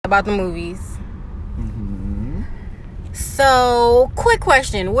about the movies. So, quick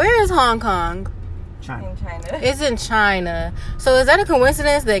question. Where is Hong Kong? China. In China. It's in China. So, is that a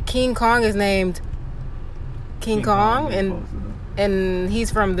coincidence that King Kong is named King Kong and he's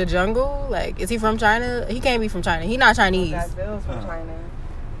from the jungle? Like, is he from China? He can't be from China. He's not Chinese. Godzilla's from China.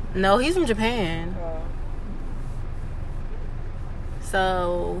 No, he's from Japan. Oh.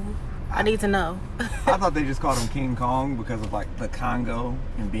 So, I need to know. I thought they just called him King Kong because of like the Congo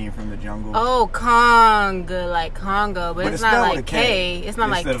and being from the jungle. Oh, Kong, like Congo, but it's not spelled with like a K. It's not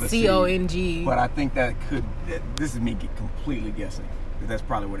like instead of a C. CONG. But I think that this is me completely guessing. That's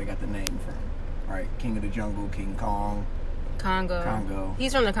probably where they got the name from. Right? King of the Jungle, King Kong. Congo.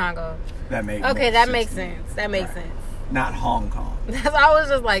 He's from the Congo. That makes that makes sense. That makes sense. Not Hong Kong. I was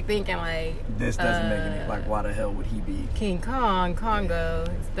just like thinking like This doesn't make any like why the hell would he be King Kong, Congo,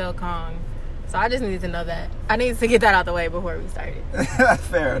 spell Kong. So I just needed to know that. I needed to get that out the way before we started.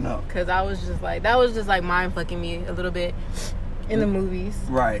 Fair enough. Because I was just like, that was just like mind fucking me a little bit in the movies.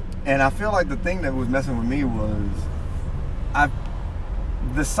 Right. And I feel like the thing that was messing with me was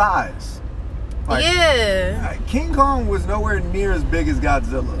the size. Like, yeah. King Kong was nowhere near as big as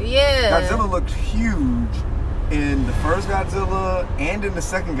Godzilla. Yeah. Godzilla looked huge in the first Godzilla and in the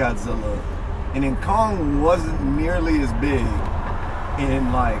second Godzilla. And then Kong wasn't nearly as big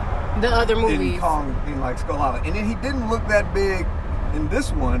in like the other movies. In Kong, in like Skull Island. And then he didn't look that big in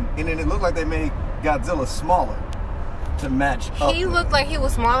this one. And then it looked like they made Godzilla smaller to match up. He looked like he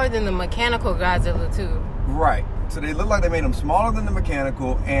was smaller than the mechanical Godzilla too. Right. So they look like they made him smaller than the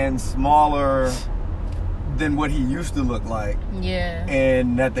mechanical and smaller than what he used to look like. Yeah.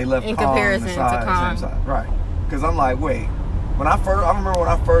 And that they left in Kong comparison the side, to Kong. same side. Right. Because I'm like, wait. I remember when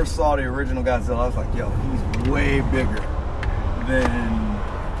I first saw the original Godzilla, I was like, yo, he's way bigger than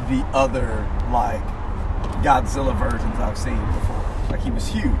the other like Godzilla versions I've seen before. Like he was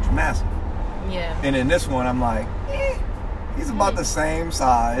huge, massive. Yeah. And in this one, I'm like, he's about the same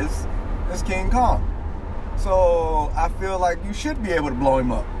size as King Kong. So I feel like you should be able to blow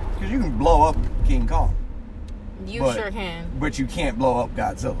him up because you can blow up King Kong. Sure can. But you can't blow up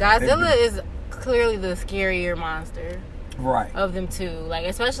Godzilla. Godzilla is clearly the scarier monster. Right. Of them two. Like,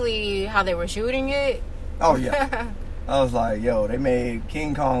 especially how they were shooting it. Oh, yeah. I was like, yo, they made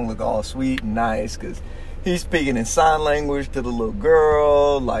King Kong look all sweet and nice because he's speaking in sign language to the little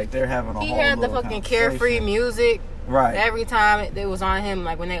girl. Like, they're having a whole He had the fucking carefree music. Right. Every time it was on him,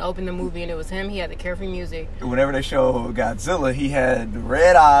 like when they opened the movie and it was him, he had the carefree music. Whenever they showed Godzilla, he had the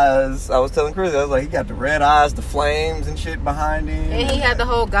red eyes. I was telling Chris, I was like, he got the red eyes, the flames and shit behind him. And he had the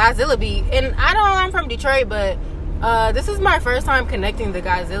whole Godzilla beat. And I'm from Detroit, but this is my first time connecting the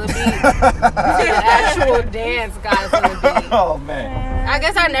Godzilla beat to the actual dance Godzilla beat. Oh, man. I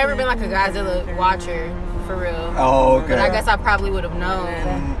guess I've never been like a Godzilla watcher, for real. Oh, okay. But I guess I probably would have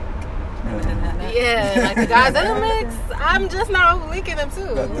known. Yeah, like the Godzilla mix, I'm just now linking them too.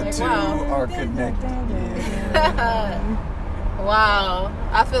 But the like, two are connected. Yeah. Wow.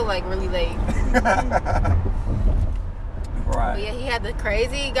 I feel like really late. Right. But yeah, he had the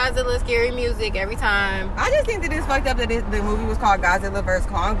crazy Godzilla scary music every time. I just think that it's fucked up that the movie was called Godzilla vs.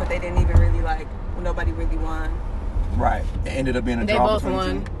 Kong, but they didn't even really nobody really won. Right. It ended up being a They draw both between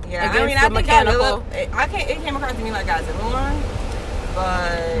won. the two. Yeah, Against I mean, the I think mechanical. it came across to me like Godzilla won,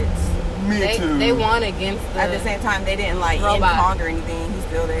 but Me too. They won against the... at the same time, they didn't end robot. Kong or anything. He's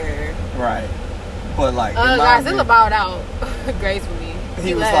still there. Right. But like, Godzilla bowed out gracefully.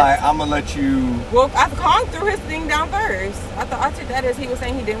 He was left. like, I'm gonna let you. Well, Kong threw his thing down first. I took that as he was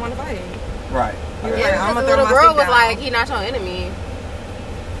saying he didn't want to fight. Right. Yeah, I'm because gonna the throw little my girl stick was down. like, he not your enemy.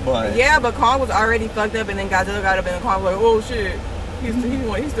 But Yeah, but Kong was already fucked up, and then Godzilla got up, and Kong was like, "Oh shit, he's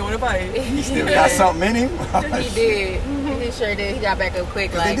still in a fight." he still got something in him. He did. He sure did. He got back up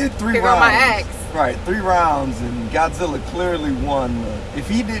quick. Like, They did 3 here rounds. go my axe. Right, 3 rounds, and Godzilla clearly won. If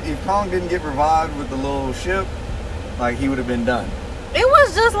Kong didn't get revived with the little ship, like he would have been done. It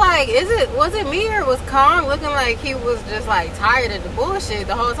was just like, was it me or was Kong looking like he was just like tired of the bullshit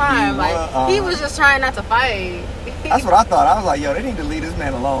the whole time? He was just trying not to fight. That's what I thought. I was like, yo, they need to leave this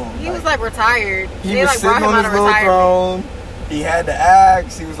man alone. He was like retired. He They was like sitting brought him on out his of little retirement. throne. He had the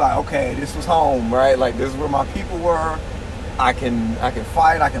axe. He was like, okay, this was home, right? Like this is where my people were. I can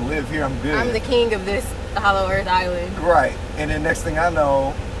fight. I can live here. I'm good. I'm the king of this Hollow Earth island. Right. And then next thing I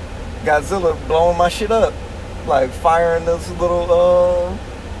know, Godzilla blowing my shit up, like firing this little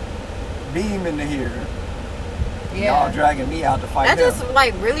beam into here. Yeah. Y'all dragging me out to fight That them. just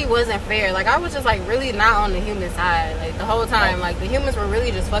like really wasn't fair. Like I was just like really not on the human side. Like the whole time, like the humans were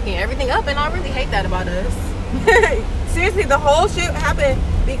really just fucking everything up, and I really hate that about us. Seriously, the whole shit happened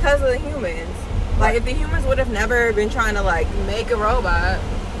because of the humans. Like, if the humans would have never been trying to, like, Make a robot.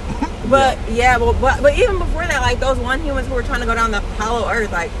 But but even before that, like those one humans who were trying to go down the hollow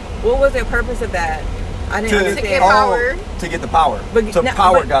earth, like what was their purpose of that? I didn't understand. To get power. To get the power. But, to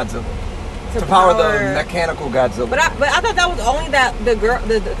power Godzilla. To power the mechanical Godzilla. But I thought that was only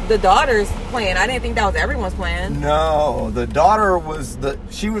the daughter's plan. I didn't think that was everyone's plan. No, the daughter was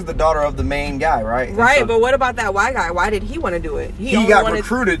she was the daughter of the main guy, right? Right, so, but what about that white guy? Why did he want to do it? He got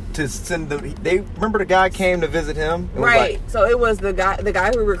recruited to send They remember the guy came to visit him. Right. Like, so it was the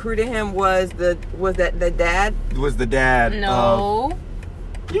guy who recruited him was the dad. Was the dad? No.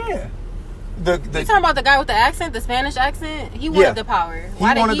 Yeah. You talking about the guy with the accent, the Spanish accent? He wanted the power.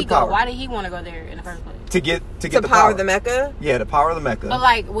 Why did he go? Why did he want to go there in the first place? To get the power the Mecha? Yeah, to power the Mecha. But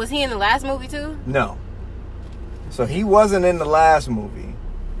like, was he in the last movie too? No. So he wasn't in the last movie,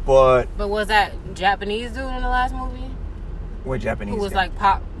 but was that Japanese dude in the last movie? What Japanese? Who was guy?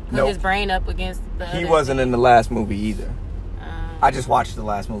 like put his brain up against the. He wasn't in the last movie either. I just watched the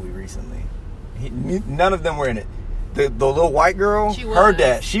last movie recently. None of them were in it. The little white girl, her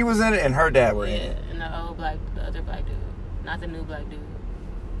dad, she was in it, and her dad were in it. And the other black dude, not the new black dude.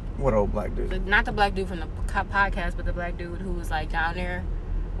 What old black dude? Not the black dude from the podcast, but the black dude who was like down there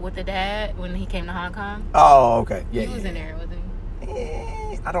with the dad when he came to Hong Kong. Oh, okay, yeah. He was in there with him.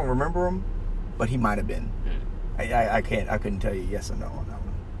 I don't remember him, but he might have been. I couldn't tell you yes or no on that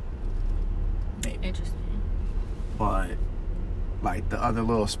one. Maybe. Interesting. But like the other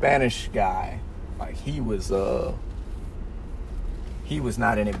little Spanish guy, like he was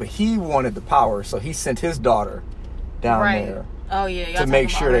not in it, but he wanted the power, so he sent his daughter down there. Oh yeah, to make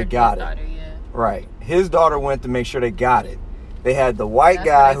sure they got it. Daughter, yeah. Right, his daughter went to make sure they got it. They had the white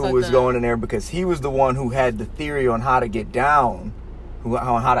guy who was going in there because he was the one who had the theory on how to get down,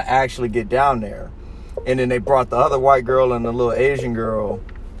 on how to actually get down there. And then they brought the other white girl and the little Asian girl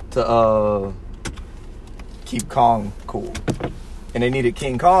to keep Kong cool. And they needed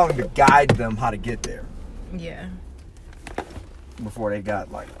King Kong to guide them how to get there. Yeah. Before they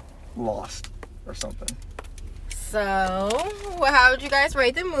got like lost or something. So, how would you guys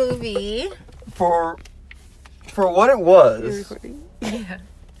rate the movie? For what it was. Yeah.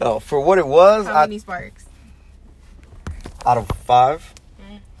 Oh, for what it was. How many sparks? Out of 5.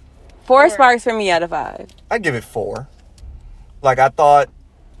 4 sparks for me out of 5. I give it 4. Like I thought,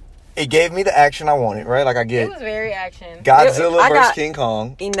 it gave me the action I wanted. Right? Like it was very action. Godzilla versus King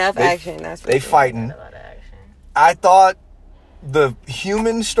Kong. Enough action. That's they fighting. I thought the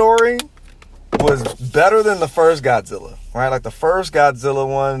human story was better than the first Godzilla, right? Like the first Godzilla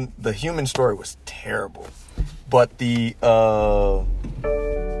one, the human story was terrible, but the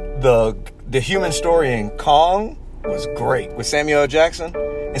human story in Kong was great with Samuel L. Jackson,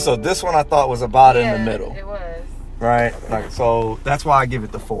 and so this one I thought was about in the middle. It was right, like so that's why I give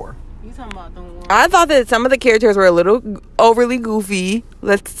it the 4. You talking about the one? I thought that some of the characters were a little overly goofy.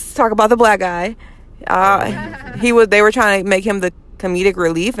 Let's talk about the black guy. They were trying to make him the comedic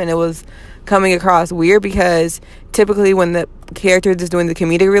relief, and it was coming across weird because typically when the character is doing the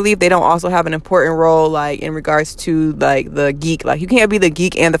comedic relief, they don't also have an important role like in regards to like the geek. Like you can't be the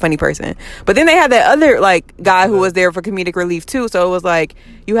geek and the funny person. But then they had that other like guy who was there for comedic relief too. So it was like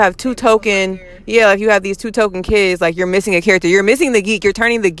you have two token, like you have these 2 token kids. Like you're missing a character. You're missing the geek. You're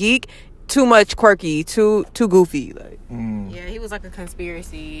turning the geek too much quirky, too goofy. Like yeah, he was like a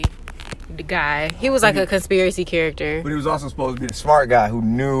conspiracy. The guy, he was like a conspiracy character, but he was also supposed to be the smart guy who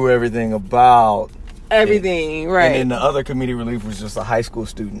knew everything about everything, right? And then the other comedic relief was just a high school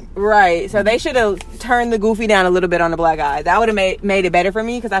student, right? So they should have turned the goofy down a little bit on the black guy. That would have made it better for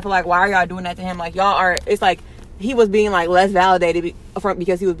me because I feel like why are y'all doing that to him? Like y'all are. It's like he was being like less validated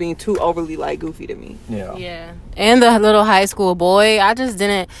because he was being too overly like goofy to me. Yeah. And the little high school boy, I just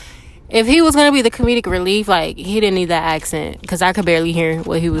didn't. If he was going to be the comedic relief, like, he didn't need that accent. Because I could barely hear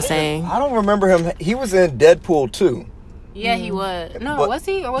what he was saying. I don't remember him. He was in Deadpool 2. Yeah, he was. No, was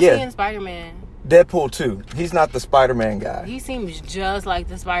he? Or was he in Spider-Man? Deadpool 2. He's not the Spider-Man guy. He seems just like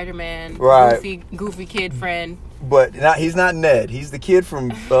the Spider-Man goofy kid friend. But he's not Ned. He's the kid from...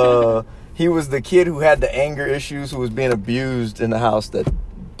 he was the kid who had the anger issues, who was being abused in the house that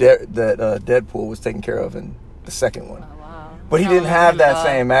Deadpool was taking care of in the second one. Oh, wow. But he didn't have that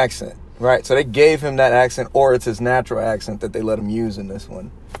same accent. Right, so they gave him that accent, or it's his natural accent that they let him use in this one.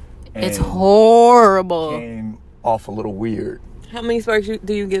 And it's horrible. Came off a little weird. How many sparks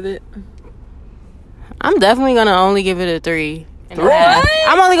do you give it? I'm definitely gonna only give it a 3. What?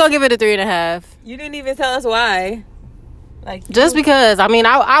 I'm only gonna give it a 3.5. You didn't even tell us why. Like just because. I mean,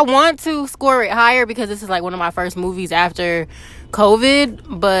 I want to score it higher because this is like one of my first movies after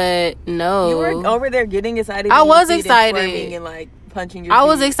COVID, but no. You were over there getting excited. I was excited and like punching your I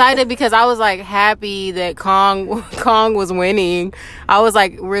was feet. excited because I was like happy that Kong was winning. I was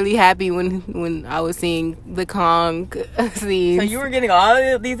like really happy when I was seeing the Kong scenes. So you were getting all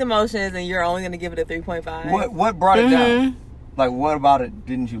of these emotions, and you're only going to give it a 3.5. What brought it down? Like, what about it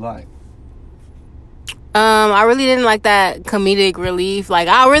didn't you like? I really didn't like that comedic relief. Like,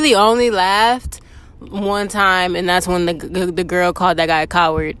 I really only laughed one time, and that's when the girl called that guy a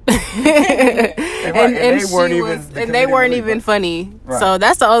coward. and they weren't even funny. Right. So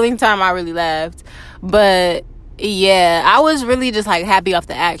that's the only time I really laughed. But yeah, I was really just like happy off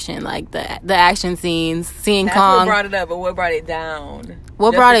the action, like the action scenes, seeing that's Kong. What brought it up, but what brought it down?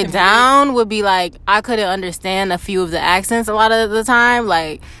 What brought it down would be like I couldn't understand a few of the accents a lot of the time.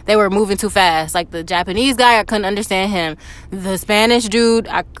 Like they were moving too fast. Like the Japanese guy, I couldn't understand him. The Spanish dude,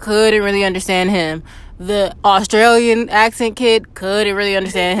 I couldn't really understand him. The Australian accent kid, couldn't really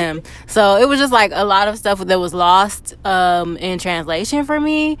understand him. So it was just like a lot of stuff that was lost in translation for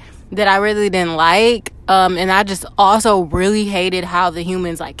me that I really didn't like. And I just also really hated how the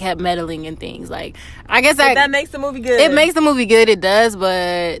humans like kept meddling in things. Like I guess that makes the movie good. It makes the movie good, it does,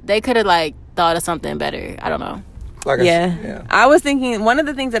 but they could have like thought of something better. I don't know. I was thinking one of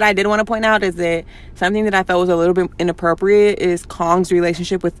the things that I did want to point out is that something that I felt was a little bit inappropriate is Kong's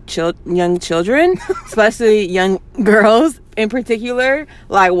relationship with young children, especially young girls in particular.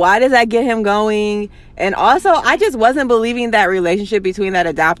 Like, why does that get him going? And also, I just wasn't believing that relationship between that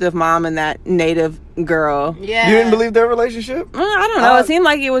adoptive mom and that native girl. Yeah, you didn't believe their relationship? I don't know. It seemed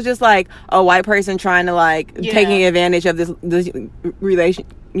like it was just like a white person trying to like taking advantage of this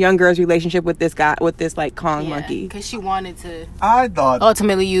young girl's relationship with this guy, with this like Kong monkey, because she wanted to. I thought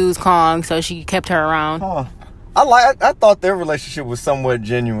ultimately use Kong, so she kept her around. I thought their relationship was somewhat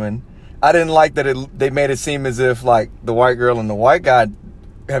genuine. I didn't like that they made it seem as if like the white girl and the white guy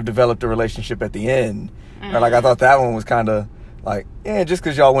have developed a relationship at the end. Or like I thought that one was kind of like, just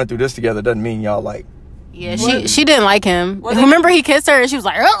because y'all went through this together doesn't mean y'all like. Yeah, she didn't like him. Remember he kissed her and she was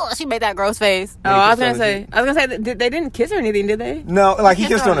like, oh, she made that gross face. Oh, I was gonna say that they didn't kiss or anything, did they? No, like he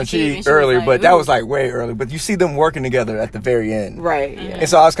kissed her on the cheek earlier, like, but that was like way early. But you see them working together at the very end, right? Yeah. And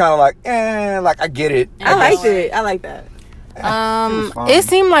so I was kind of like, like I get it. I liked it. I like that. It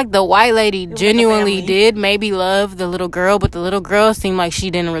seemed like the white lady genuinely did maybe love the little girl, but the little girl seemed like she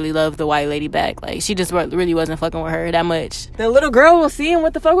didn't really love the white lady back. Like she just really wasn't fucking with her that much. The little girl was seeing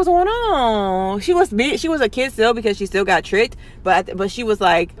what the fuck was going on. She was a kid still because she still got tricked, but she was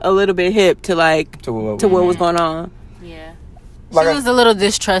like a little bit hip to what was going on. Yeah, like she was a little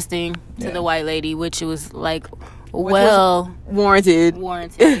distrusting to the white lady, which was like was warranted.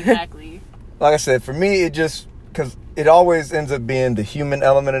 Exactly. Like I said, for me, it just because it always ends up being the human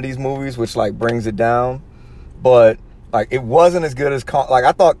element of these movies, which like brings it down. But like it wasn't as good as Kong. Like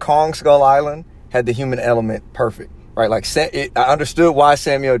I thought Kong Skull Island had the human element perfect, right? Like I understood why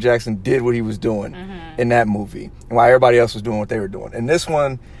Samuel Jackson did what he was doing in that movie, and why everybody else was doing what they were doing. In this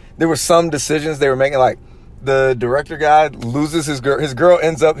one, there were some decisions they were making. Like the director guy loses his girl. His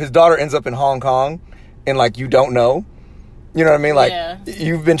daughter ends up in Hong Kong, and like you don't know. You know what I mean? Like,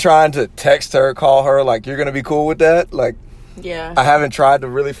 you've been trying to text her, call her, like, you're going to be cool with that? Like, I haven't tried to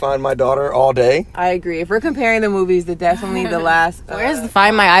really find my daughter all day. I agree. If we're comparing the movies, definitely the last... Where's the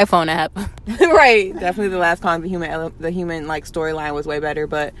Find My iPhone app? Right. Definitely the last Kong, the human like, storyline was way better.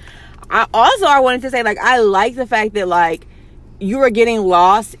 But I wanted to say, like, I like the fact that, like, you were getting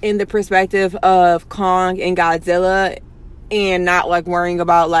lost in the perspective of Kong and Godzilla and not, like, worrying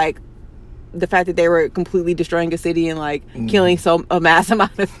about, like, the fact that they were completely destroying a city and like killing a mass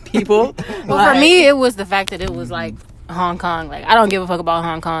amount of people. Well, like, for me, it was the fact that it was like Hong Kong. Like I don't give a fuck about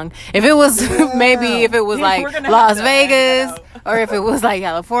Hong Kong. If it was maybe if it was like Las Vegas or if it was like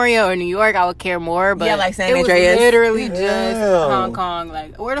California or New York, I would care more. But like San Andreas. It was literally just Hong Kong.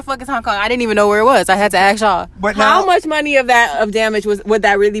 Like where the fuck is Hong Kong? I didn't even know where it was. I had to ask y'all. But how much money of damage would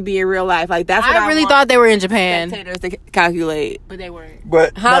that really be in real life? Like that's what I really thought they were in Japan. Spectators to calculate, but they weren't.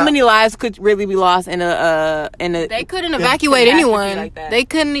 But how many lives could really be lost in a? They couldn't evacuate anyone. Like they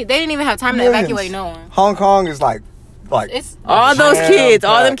couldn't. They didn't even have time to evacuate no one. Hong Kong is like it's all those kids,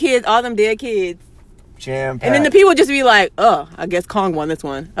 all them dead kids. Jam-packed. And then the people just be like, oh, I guess Kong won this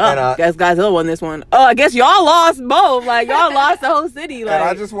one. Oh, I guess Godzilla won this one. Oh, I guess y'all lost both. Like, y'all lost the whole city. Like, and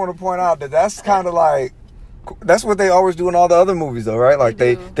I just want to point out that that's kind of like, that's what they always do in all the other movies, though, right? Like,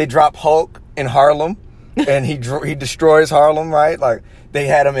 they drop Hulk in Harlem, and he destroys Harlem, right? Like, they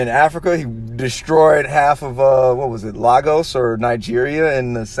had him in Africa. He destroyed half of, Lagos or Nigeria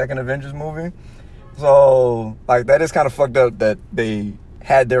in the second Avengers movie. So, like, that is kind of fucked up that they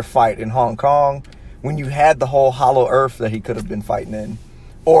had their fight in Hong Kong when you had the whole hollow earth that he could have been fighting in.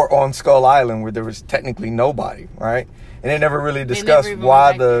 or on Skull Island where there was technically nobody, right? And they never really discussed even why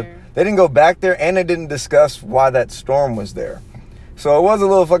went back there. they didn't go back there, and they didn't discuss why that storm was there. So it was a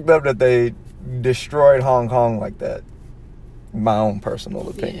little fucked up that they destroyed Hong Kong like that. My own personal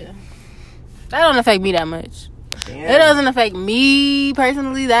opinion. That don't affect me that much. Damn. It doesn't affect me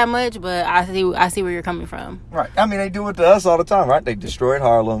personally that much, but I see where you're coming from. Right. I mean, they do it to us all the time, right? They destroyed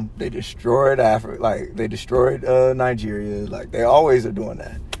Harlem. They destroyed Africa. Like, they destroyed Nigeria. Like, they always are doing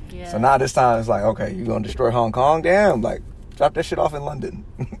that. Yeah. So now this time it's like, okay, you gonna destroy Hong Kong? Damn, like, drop that shit off in London.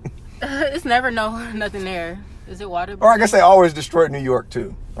 It's never nothing there. Is it water? Or I guess they always destroyed New York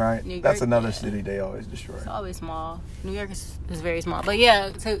too, right? New York, That's another yeah. city they always destroy. It's always small. New York is very small. But yeah,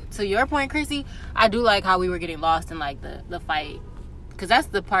 to your point, Chrissy, I do like how we were getting lost in like the fight, because that's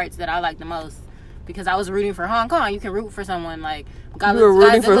the parts that I like the most. Because I was rooting for Hong Kong. You can root for someone like You were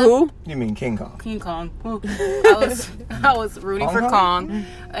rooting for who? You mean King Kong? King Kong. I was rooting for Kong,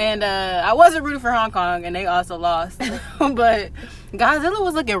 and I wasn't rooting for Hong Kong, and they also lost. But Godzilla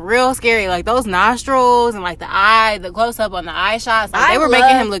was looking real scary, like those nostrils and like the close up on the eye shots. Like, they were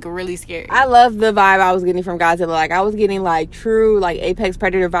making him look really scary. I love the vibe I was getting from Godzilla. Like, I was getting like true like Apex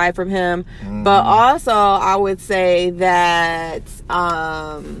Predator vibe from him, but also I would say that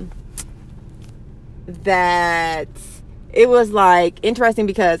that it was like interesting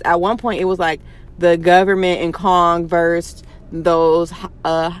because at one point it was like the government and Kong versus those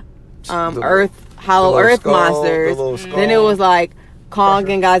hollow earth skull, monsters. Then it was like Kong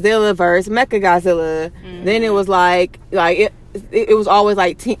and Godzilla versus Mechagodzilla. Then it was like it was always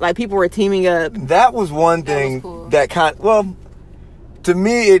like people were teaming up. That was one thing cool. To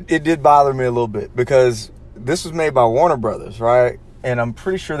me it did bother me a little bit because this was made by Warner Brothers, right? And I'm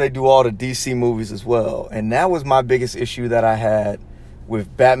pretty sure they do all the DC movies as well. And that was my biggest issue that I had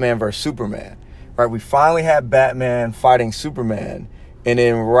with Batman vs. Superman. Right? We finally had Batman fighting Superman. And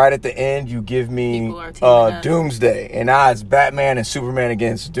then right at the end, you give me Doomsday. And now it's Batman and Superman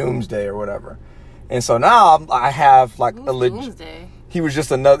against Doomsday or whatever. And so now I have like a Doomsday? He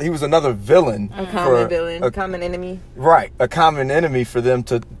was another villain. A common villain. A common enemy. Right. A common enemy for them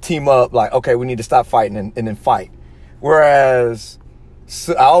to team up. Like, okay, we need to stop fighting and then fight. Whereas...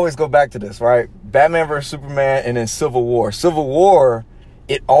 So I always go back to this, right? Batman vs. Superman and then Civil War. Civil War,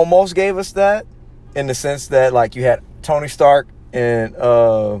 it almost gave us that in the sense that, like, you had Tony Stark and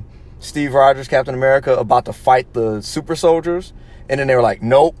Steve Rogers, Captain America, about to fight the super soldiers. And then they were like,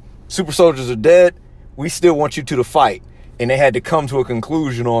 nope, super soldiers are dead. We still want you two to fight. And they had to come to a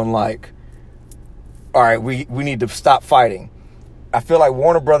conclusion on, like, all right, we need to stop fighting. I feel like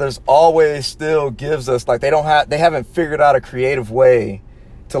Warner Brothers always still gives us, like, they haven't figured out a creative way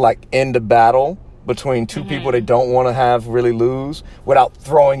to, like, end a battle between two people they don't want to have really lose without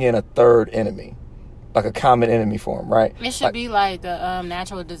throwing in a third enemy, like a common enemy for them, right? It should be like a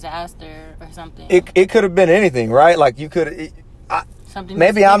natural disaster or something. It could have been anything, right? Like, you could...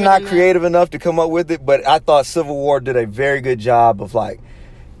 Maybe I'm not creative enough to come up with it, but I thought Civil War did a very good job of, like,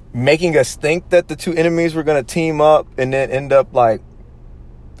 making us think that the two enemies were going to team up and then end up like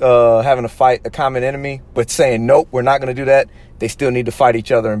having to fight a common enemy, but saying, nope, we're not going to do that. They still need to fight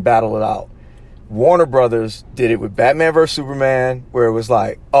each other and battle it out. Warner Brothers did it with Batman vs. Superman, where it was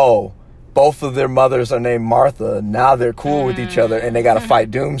like, oh, both of their mothers are named Martha. Now they're cool with each other and they got to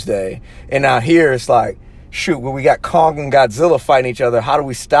fight Doomsday. And now here it's like, shoot, well, we got Kong and Godzilla fighting each other. How do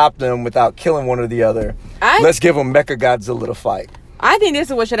we stop them without killing one or the other? Let's give them Mechagodzilla to fight. I think this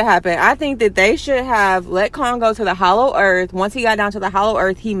is what should have happened. I think that they should have let Kong go to the Hollow Earth. Once he got down to the Hollow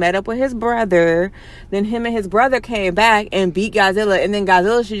Earth, he met up with his brother. Then him and his brother came back and beat Godzilla. And then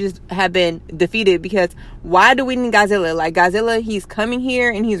Godzilla should just have been defeated, because why do we need Godzilla? Like, Godzilla, he's coming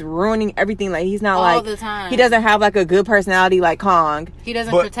here and he's ruining everything. Like, he's not all the time. He doesn't have like a good personality like Kong. He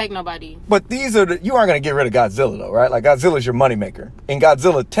doesn't protect nobody. But these are you aren't going to get rid of Godzilla though, right? Like, Godzilla's your moneymaker. And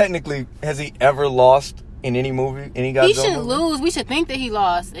Godzilla, technically, has he ever lost in any movie, any Godzilla He should movie? lose. We should think that he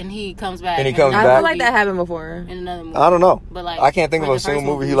lost, and he comes back. And he comes I back. feel like that happened before. In another movie. I don't know. But like, I can't think of a single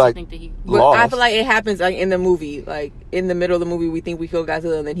movie he like lost. I feel like it happens like in the movie, like in the middle of the movie, we think we kill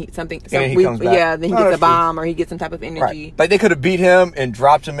Godzilla, and then he comes back. Then he gets a bomb or he gets some type of energy. Right. Like, they could have beat him and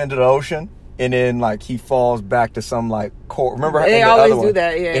dropped him into the ocean, and then like he falls back to some like core. Remember, they always do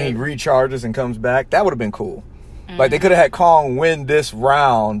that. Yeah. And he recharges and comes back. That would have been cool. Like, they could have had Kong win this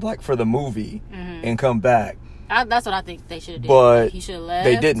round, like, for the movie, and come back. That's what I think they should have did. But he should have left.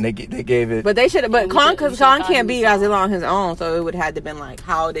 They didn't. They gave it. But they should have. But Kong, because Kong can't beat gone. Godzilla on his own, so it would have to been like,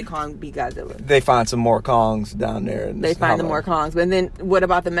 how did Kong beat Godzilla? They find some more Kongs down there. They find the more Kongs. But then, what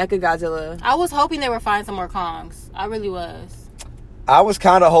about the Mecha Godzilla? I was hoping they would find some more Kongs. I really was. I was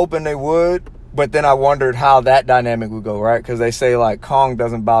kind of hoping they would, But then I wondered how that dynamic would go, right? Because they say like Kong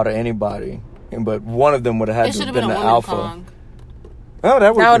doesn't bow to anybody, but one of them would have had It to should have have been been the a woman alpha. Kong. Oh,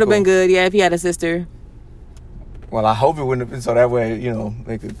 that would have been good, yeah, if he had a sister. Well, I hope it wouldn't have been so that way,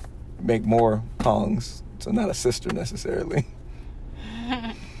 they could make more Kongs. So not a sister necessarily.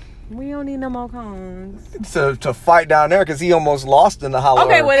 We don't need no more Kongs. To fight down there because he almost lost in the Hollow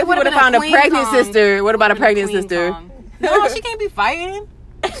Okay, Earth. what if we would have found a Queen pregnant Kong. sister? What about a Would've been pregnant Queen sister? Kong. No, she can't be fighting.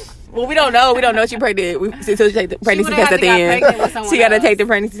 Well, we don't know. We don't know she's pregnant. So she take the pregnancy would've test at had the to got pregnant with end. someone She got to else. take the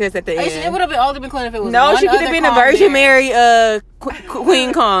pregnancy test at the It end. would have been only been cool if it was No, one she could have other been a Kong Virgin there. Mary,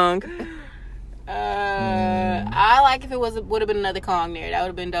 Queen Kong. I like if it would have been another Kong there. That would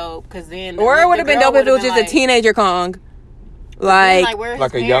have been dope. Cause then, Or it would have been dope if it was just a teenager Kong. Like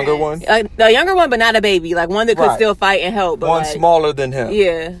Like a younger one? a younger one, but not a baby. Like one that could Right. still fight and help. But One like, smaller than him.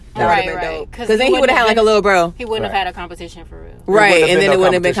 Yeah. That Right, would have been right. dope. 'Cause Because then he he would have had like a little bro. He wouldn't Right. have had a competition for real. Right. wouldn't have And then been it no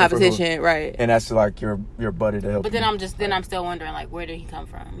wouldn't have been competition for competition. Right. And that's like your buddy to help But you. then I'm still wondering like where did he come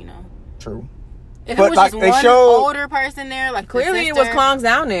from? True. If But, it was like, just they one showed- older person there, like the Clearly, it was sister, Kongs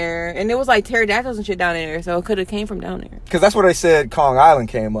down there. And it was like pterodactyls and shit down there. So it could have came from down there. Because that's where they said Kong Island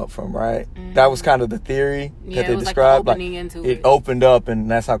came up from, right? That was kind of the theory Yeah, that they it was like described. the opening into it it. opened up, and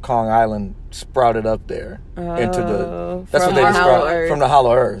that's how Kong Island sprouted up there into the. That's from what they the Hollow described Earth. from the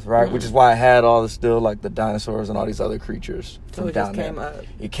Hollow Earth, right? Which is why it had all the still like the dinosaurs and all these other creatures So from it just down came there. up.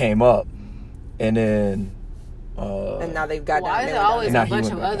 It came up, and then. And now they've got Why down is there. it always And now a he bunch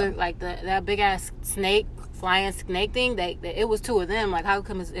went of back other down. like that big ass flying snake thing? It was two of them. Like how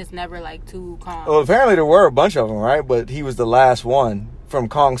come it's never like two Kongs? Well, apparently there were a bunch of them, right? But he was the last one from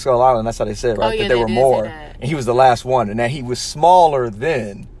Kong Skull Island. That's how they said, right? yeah, that there they were did say more, that. and he was the last one, and that he was smaller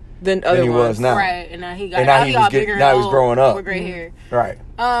then Than than he other was ones. now. Right, and now he got And now now he he was all getting- bigger. now and he was old growing up. with gray hair. Right.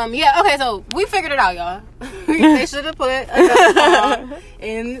 Yeah. Okay, so we figured it out, y'all. They should have put another Kong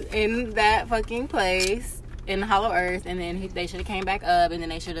in that fucking place in Hollow Earth, and then they should have came back up, and then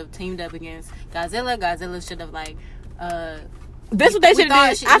they should have teamed up against Godzilla. Godzilla should have like. This what they should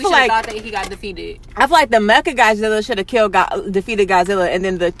have did. I feel like thought that he got defeated. I feel like the Mecha Godzilla should have defeated Godzilla, and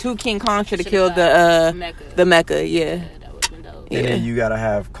then the two King Kong should have killed the Mecha. Yeah. Yeah, that would have been dope. And then you gotta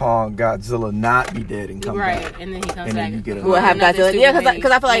have Kong Godzilla not be dead and come Right, back. and then he comes And then back. you get a- We'll have Another Godzilla. Yeah, stupid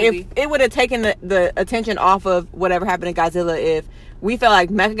because I feel like movie. if it would have taken the attention off of whatever happened to Godzilla, if we felt like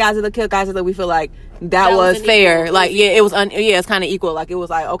Mecha Godzilla killed Godzilla, we feel like that was was an fair. equal. Like, yeah, it was. Yeah, it's kind of equal. Like, it was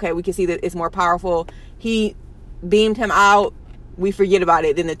like, okay, we can see that it's more powerful. He beamed him out. We forget about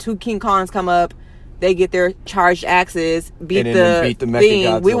it. Then the two King Kongs come up. They get their charged axes, beat And then the beat the Mecha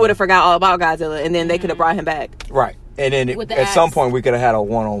thing. We Godzilla. would have forgot all about Godzilla, and then they could have brought him back. Right. And then With the at some axe. point we could have had a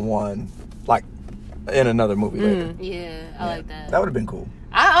one-on-one, like in another movie later. Yeah, I like that. That would have been cool.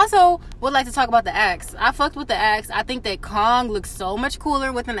 I also would like to talk about the axe. I fucked with the axe. I think that Kong looks so much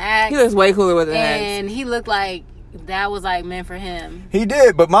cooler with an axe. He looks way cooler with an axe. And he looked like that was like meant for him. He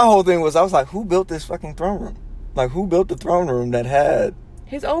did, but my whole thing was I was like, who built this fucking throne room? Like, who built the throne room that had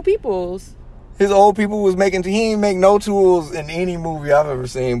His old peoples. his old people was making? He didn't make no tools in any movie I've ever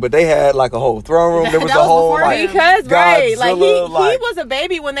seen, but they had like a whole throne room. There was That a was whole before like him. Because right, like he Godzilla, was a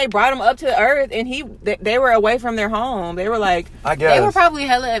baby when they brought him up to Earth, and they were away from their home. They were like, I guess They were probably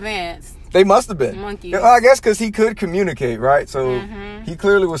hella advanced. they must have been Monkeys. Yeah, I guess because he could communicate, right? So he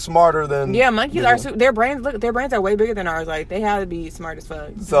clearly was smarter than yeah, monkeys you know. are their brains. Look, their brains are way bigger than ours. Like they had to be smart as fuck.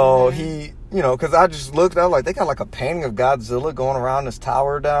 So he, because I just looked, I was like, they got like a painting of Godzilla going around this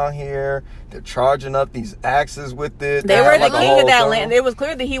tower down here. They're charging up these axes with it. They had, were the like, a king whole of that throne land. It was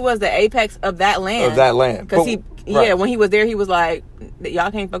clear that he was the apex of that land. Of that land. Because But- right. when he was there, he was like,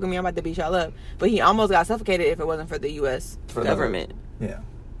 y'all can't fuck with me. I'm about to beat y'all up. But he almost got suffocated if it wasn't for the U.S. For the- government, Yeah.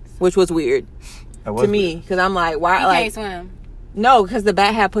 which was weird That was to me. Because I'm like, why? He Like, can't swim. no, because the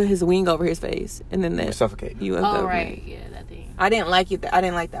bat had put his wing over his face, and then the suffocated. U.S. Oh, government. right. Yeah, that thing. I didn't like it. I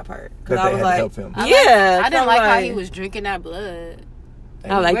didn't like that part because That I they was had to like, help him. yeah, I didn't I'm like how he was drinking that blood.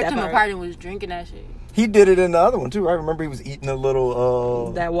 I like Ripped that him part. apart and was drinking that shit. He did it in the other one too. I remember he was eating a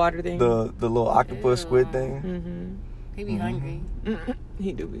little That water thing. the little octopus Ew. squid thing. Mm-hmm. He be hungry.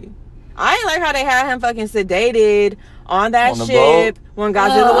 He do be. I ain't like how they had him fucking sedated on that On the ship when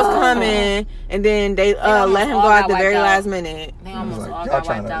Godzilla was Ugh. coming, and then they almost let him all go got at the wiped very out. last minute. They almost like, all y'all got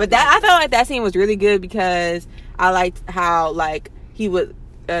trying wiped to- out. But that I felt like that scene was really good because I liked how like he was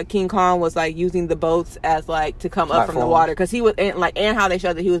King Kong was like using the boats as like to come up from the Platforms. water because he was and how they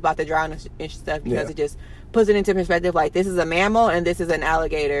showed that he was about to drown and stuff because Yeah. it just puts it into perspective like this is a mammal and this is an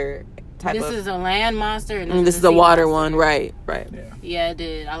alligator type This of. is a land monster and and this is a a sea water monster. one, right? Right. Yeah. Yeah, it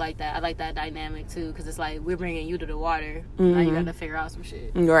did. I like that. I like that dynamic too because it's like we're bringing you to the water. Now you got to figure out some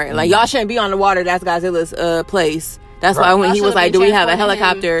shit. Right, like y'all shouldn't be on the water. That's Godzilla's place. That's why Right. when Y'all he was should've like, been "Do we have a transporting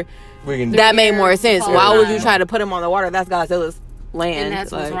helicopter We can. That made more sense. Yeah. Why would you try to put him on the water? That's Godzilla's land. And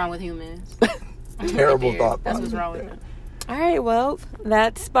that's what's like- wrong with humans. Terrible thought That's process. what's wrong with them. All right, well,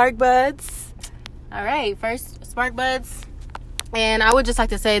 that's Spark Buds. All right, first Spark Buds. And I would just like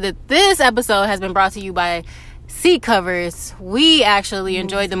to say that this episode has been brought to you by seat covers. We actually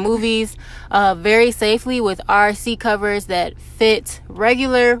enjoyed the movies very safely with our seat covers that fit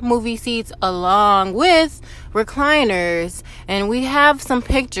regular movie seats along with recliners. And we have some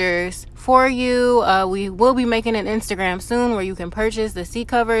pictures for you. We will be making an Instagram soon where you can purchase the seat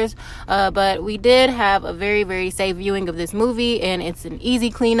covers. But we did have a very, very safe viewing of this movie, and it's an easy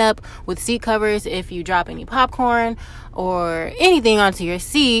cleanup with seat covers. If you drop any popcorn or anything onto your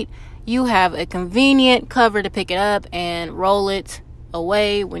seat, you have a convenient cover to pick it up and roll it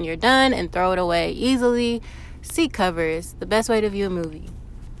away when you're done and throw it away easily. Seat covers, the best way to view a movie.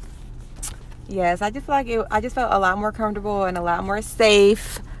 Yes, I just feel like I just felt a lot more comfortable and a lot more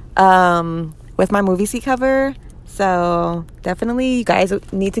safe with my movie seat cover. So definitely you guys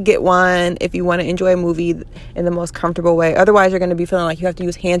need to get one if you want to enjoy a movie in the most comfortable way. Otherwise, you're going to be feeling like you have to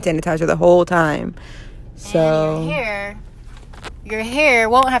use hand sanitizer the whole time. So And your hair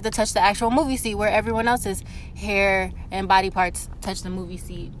won't have to touch the actual movie seat where everyone else's hair and body parts touch the movie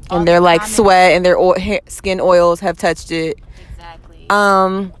seat. and their like sweat and their skin oils have touched it. Exactly.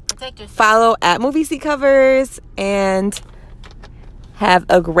 Protect yourself. Follow at Movie Seat Covers and have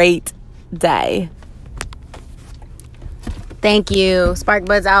a great day. Thank you. Spark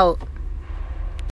Buds out.